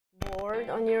bored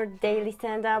on your daily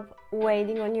stand-up,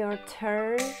 waiting on your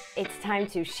turn? It's time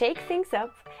to shake things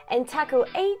up and tackle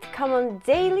 8 common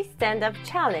daily stand-up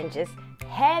challenges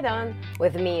head-on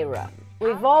with Miro.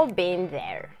 We've all been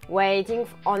there, waiting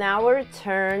on our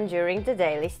turn during the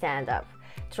daily stand-up,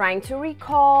 trying to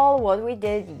recall what we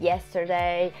did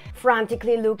yesterday,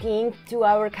 frantically looking to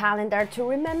our calendar to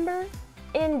remember,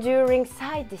 enduring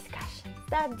side discussions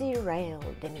that derail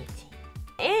the meeting.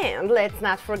 And let's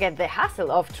not forget the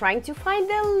hassle of trying to find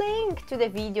the link to the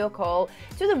video call,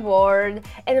 to the board,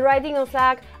 and writing on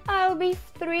Slack, "I'll be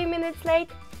 3 minutes late,"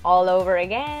 all over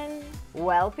again.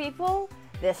 Well, people,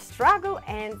 the struggle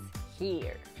ends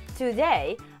here.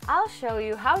 Today, I'll show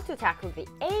you how to tackle the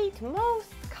 8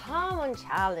 most common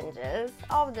challenges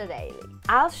of the daily.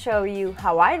 I'll show you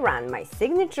how I run my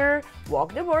signature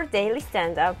Walk the Board daily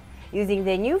stand-up using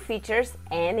the new features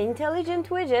and intelligent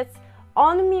widgets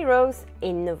on Miro's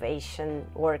innovation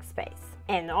workspace.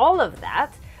 And all of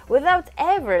that without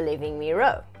ever leaving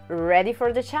Miro. Ready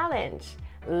for the challenge?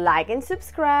 Like and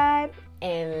subscribe,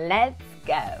 and let's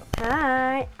go!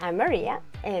 Hi, I'm Maria,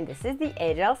 and this is the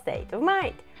Agile State of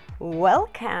Mind.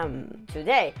 Welcome!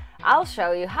 Today, I'll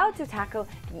show you how to tackle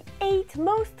the 8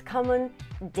 most common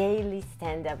daily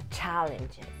stand-up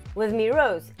challenges. With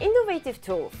Miro's innovative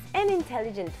tools and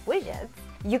intelligent widgets,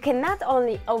 you can not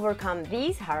only overcome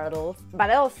these hurdles, but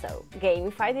also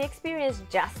gamify the experience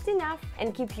just enough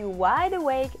and keep you wide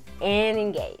awake and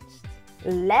engaged.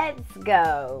 Let's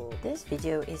go! This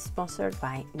video is sponsored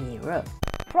by Miro.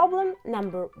 Problem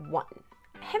number 1.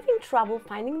 Having trouble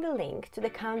finding the link to the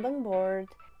Kanban board,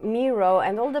 Miro,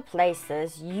 and all the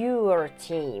places your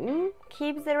team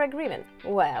keeps their agreement?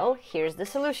 Well, here's the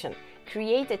solution.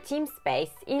 Create a team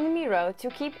space in Miro to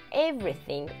keep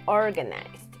everything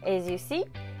organized. As you see,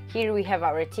 here we have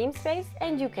our team space,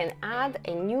 and you can add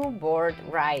a new board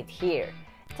right here.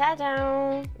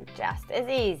 Ta-da! Just as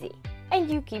easy. And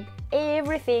you keep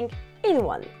everything in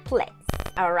one place.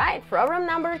 Alright, problem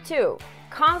number 2.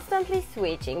 Constantly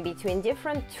switching between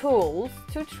different tools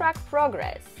to track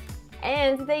progress,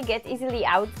 and they get easily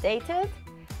outdated?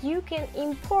 You can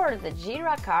import the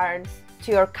Jira cards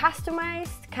to your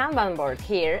customized Kanban board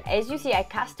here. As you see, I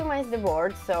customized the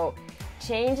board, so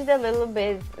changed a little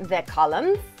bit the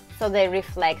columns so they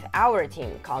reflect our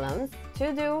team columns.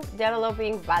 To do,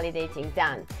 developing, validating,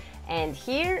 done. And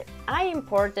here I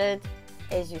imported,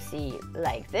 as you see,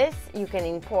 like this. You can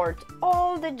import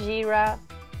all the Jira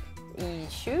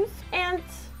issues and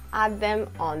add them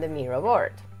on the Miro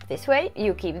board. This way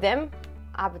you keep them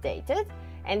updated,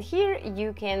 and here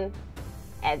you can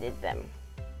edit them.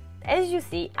 As you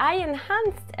see, I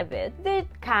enhanced a bit the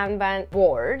Kanban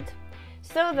board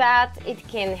so that it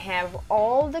can have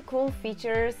all the cool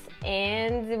features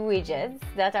and the widgets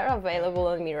that are available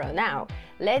on Miro now.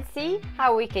 Let's see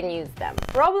how we can use them.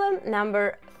 Problem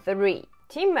number 3.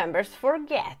 Team members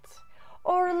forget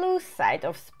or lose sight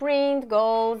of sprint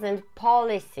goals and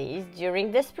policies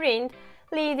during the sprint,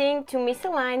 leading to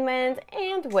misalignment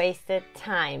and wasted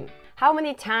time. How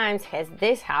many times has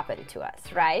this happened to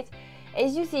us, right?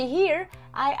 As you see here,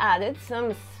 I added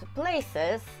some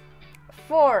places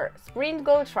for sprint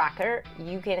goal tracker.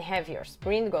 You can have your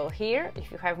sprint goal here. If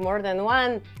you have more than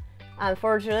one,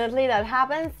 unfortunately that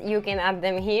happens, you can add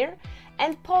them here.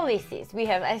 And policies, we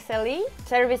have SLE,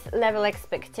 service level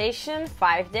expectation,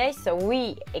 5 days, so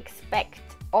we expect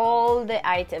all the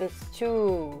items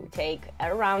to take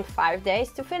around 5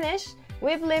 days to finish,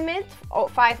 with limit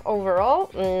 5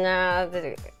 overall, not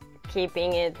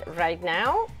keeping it right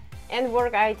now, and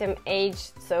work item age,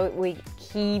 so we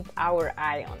keep our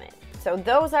eye on it. So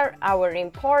those are our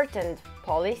important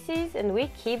policies, and we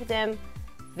keep them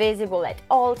visible at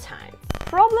all times.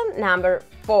 Problem number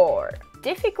 4.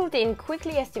 Difficulty in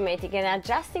quickly estimating and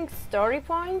adjusting story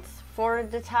points for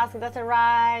the tasks that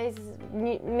arise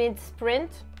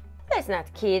mid-sprint. Let's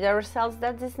not kid ourselves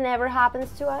that this never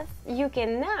happens to us. You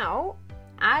can now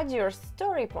add your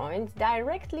story points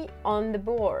directly on the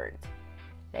board.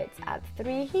 Let's add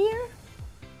 3 here.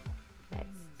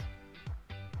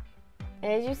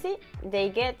 As you see, they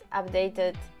get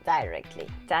updated directly.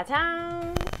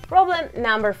 Ta-ta! Problem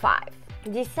number 5.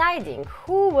 Deciding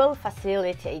who will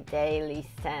facilitate daily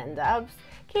stand-ups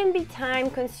can be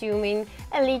time-consuming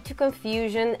and lead to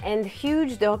confusion and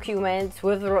huge documents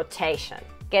with rotation.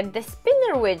 Get the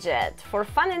spinner widget for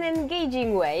fun and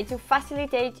engaging way to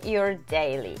facilitate your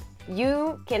daily.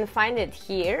 You can find it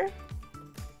here.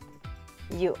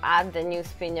 You add the new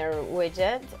spinner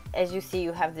widget. As you see,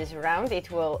 you have this round.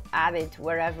 It will add it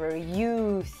wherever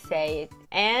you say it.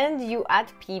 And you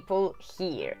add people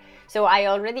here. So I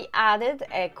already added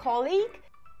a colleague.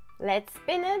 Let's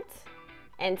spin it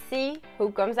and see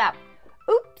who comes up.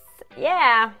 Oops,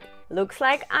 Yeah, looks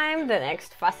like I'm the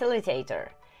next facilitator.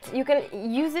 You can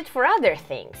use it for other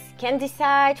things. Can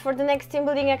decide for the next team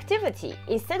building activity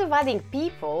instead of adding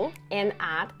people, and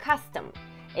add custom.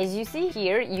 As you see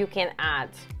here, you can add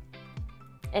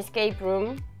escape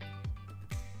room,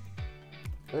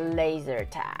 laser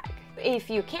tag. If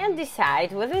you can't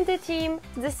decide within the team,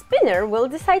 the spinner will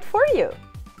decide for you.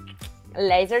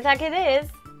 Laser tag it is.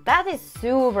 That is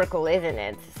super cool, isn't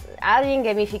it? Adding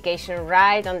gamification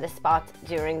right on the spot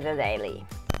during the daily.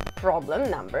 Problem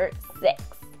number 6.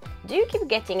 Do you keep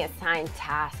getting assigned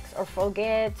tasks or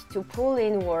forget to pull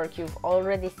in work you've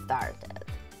already started?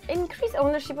 Increase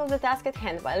ownership of the task at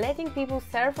hand by letting people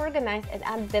self-organize and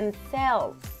add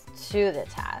themselves to the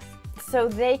task so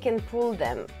they can pull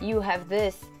them. You have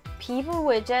this people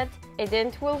widget, and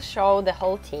it will show the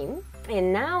whole team.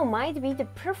 And now might be the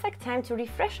perfect time to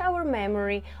refresh our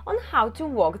memory on how to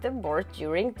walk the board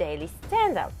during daily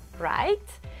stand-up, right?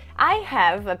 I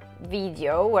have a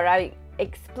video where I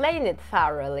explain it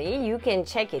thoroughly. You can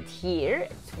check it here.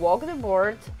 It's walk the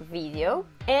board video,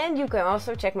 and you can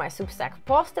also check my Substack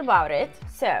post about it.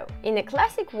 So, in a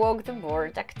classic walk the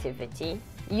board activity,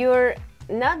 you're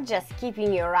not just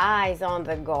keeping your eyes on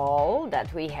the goal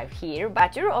that we have here,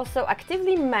 but you're also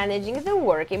actively managing the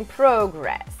work in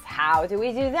progress. How do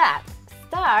we do that?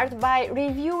 Start by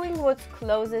reviewing what's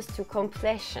closest to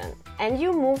completion, and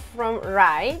you move from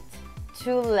right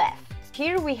to left.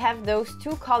 Here we have those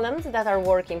 2 columns that are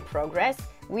work in progress.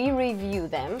 We review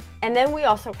them, and then we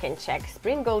also can check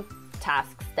sprint goal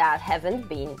tasks that haven't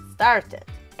been started.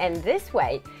 And this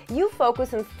way, you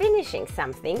focus on finishing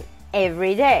something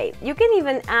every day. You can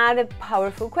even add a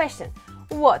powerful question.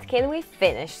 What can we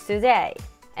finish today?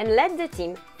 And let the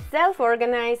team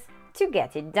self-organize to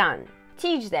get it done.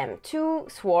 Teach them to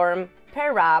swarm,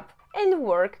 pair up, and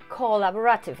work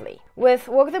collaboratively. With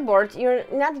Walk the Board, you're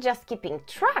not just keeping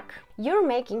track, you're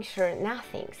making sure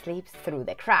nothing slips through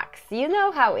the cracks. You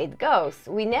know how it goes.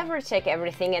 We never check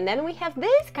everything, and then we have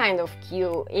this kind of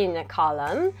queue in a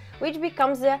column, which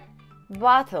becomes a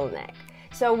bottleneck.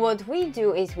 So what we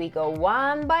do is we go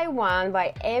one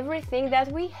by everything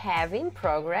that we have in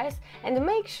progress and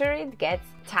make sure it gets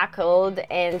tackled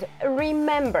and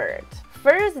remembered.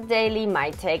 First daily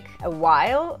might take a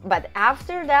while, but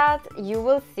after that you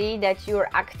will see that you're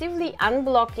actively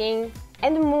unblocking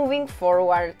and moving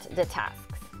forward the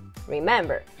tasks.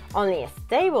 Remember, only a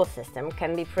stable system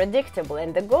can be predictable,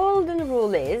 and the golden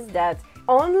rule is that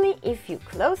only if you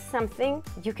close something,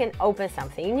 you can open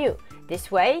something new. This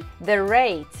way, the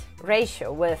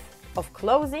ratio of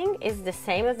closing is the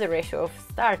same as the ratio of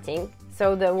starting,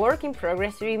 so the work in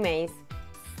progress remains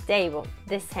stable,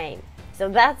 the same. So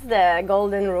that's the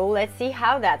golden rule. Let's see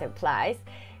how that applies.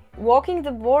 Walking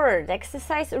the board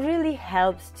exercise really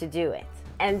helps to do it.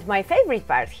 And my favorite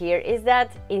part here is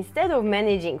that instead of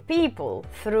managing people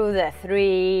through the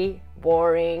 3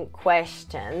 boring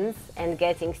questions and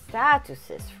getting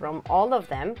statuses from all of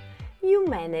them, you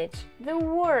manage the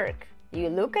work. You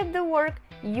look at the work,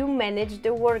 you manage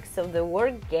the work, so the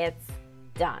work gets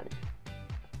done.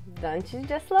 Don't you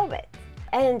just love it?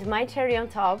 And my cherry on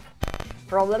top,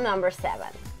 problem number 7.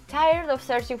 Tired of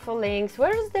searching for links?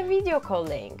 Where's the video call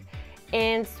link?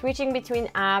 And switching between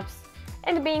apps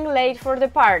and being late for the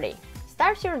party.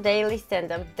 Start your daily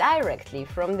stand-up directly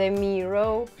from the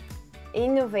Miro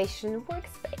Innovation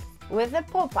Workspace with a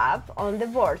pop-up on the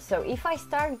board. So if I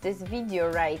start this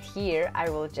video right here, I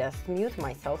will just mute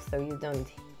myself so you don't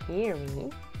hear me.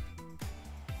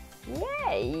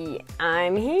 Yay!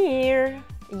 I'm here!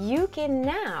 You can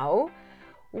now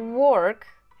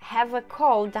have a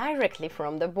call directly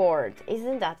from the board.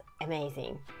 Isn't that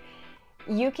amazing?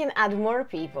 You can add more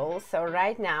people, so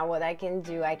right now what I can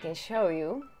do, I can show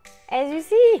you. As you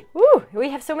see, we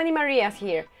have so many Marias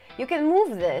here. You can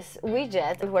move this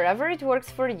widget wherever it works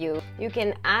for you. You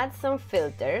can add some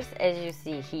filters, as you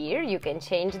see here. You can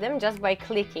change them just by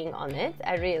clicking on it.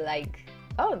 I really like,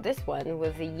 this one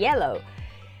with the yellow.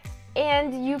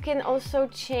 And you can also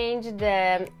change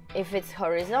if it's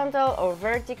horizontal or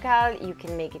vertical. You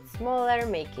can make it smaller,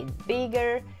 make it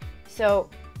bigger. So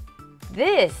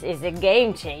this is a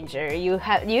game changer. You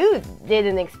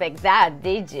didn't expect that,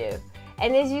 did you?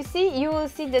 And as you see, you will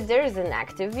see that there is an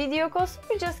active video call, so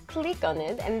you just click on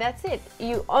it and that's it.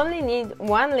 You only need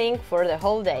 1 link for the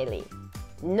whole daily.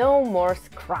 No more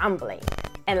scrambling.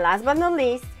 And last but not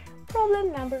least,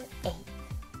 problem number 8.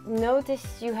 Notice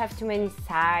you have too many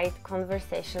side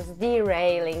conversations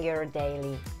derailing your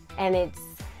daily, and it's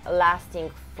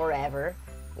lasting forever.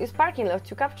 Use parking lot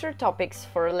to capture topics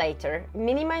for later,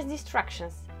 minimize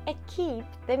distractions, and keep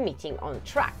the meeting on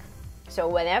track. So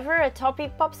whenever a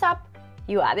topic pops up,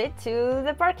 you add it to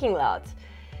the parking lot.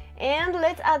 And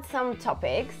let's add some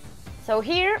topics. So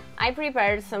here I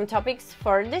prepared some topics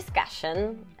for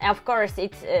discussion. Of course,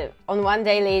 it's on one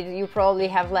daily you probably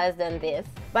have less than this.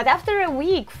 But after a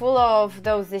week full of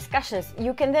those discussions,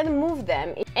 you can then move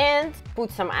them and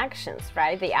put some actions,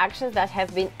 right? The actions that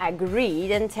have been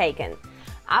agreed and taken.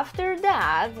 After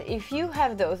that, if you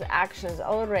have those actions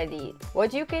already,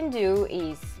 what you can do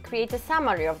is create a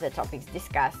summary of the topics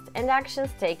discussed and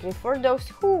actions taken for those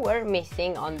who were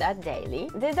missing on that daily.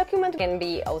 The document can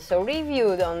be also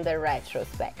reviewed on the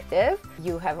retrospective.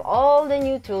 You have all the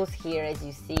new tools here, as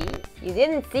you see. You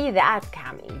didn't see that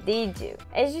coming, did you?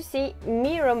 As you see,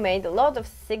 Miro made a lot of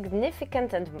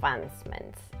significant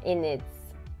advancements in its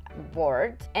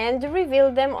board and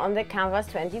revealed them on the Canvas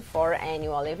 24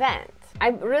 annual event. I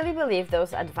really believe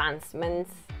those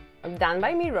advancements done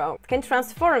by Miro can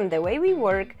transform the way we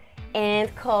work and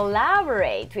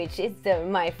collaborate, which is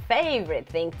my favorite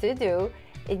thing to do.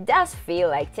 It does feel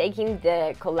like taking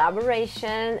the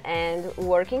collaboration and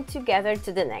working together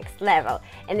to the next level.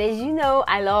 And as you know,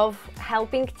 I love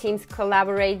helping teams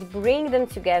collaborate, bring them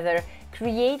together,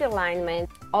 create alignment.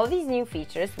 All these new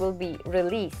features will be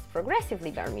released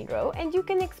progressively by Miro, and you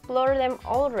can explore them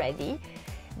already.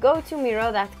 Go to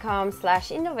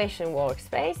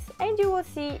miro.com/innovationworkspace and you will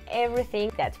see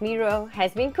everything that Miro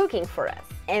has been cooking for us.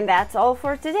 And that's all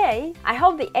for today. I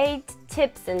hope the 8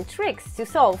 tips and tricks to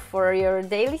solve for your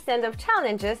daily stand-up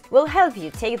challenges will help you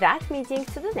take that meeting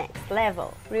to the next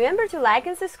level. Remember to like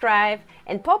and subscribe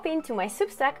and pop into my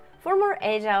Substack for more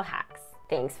Agile hacks.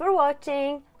 Thanks for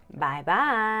watching. Bye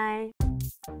bye.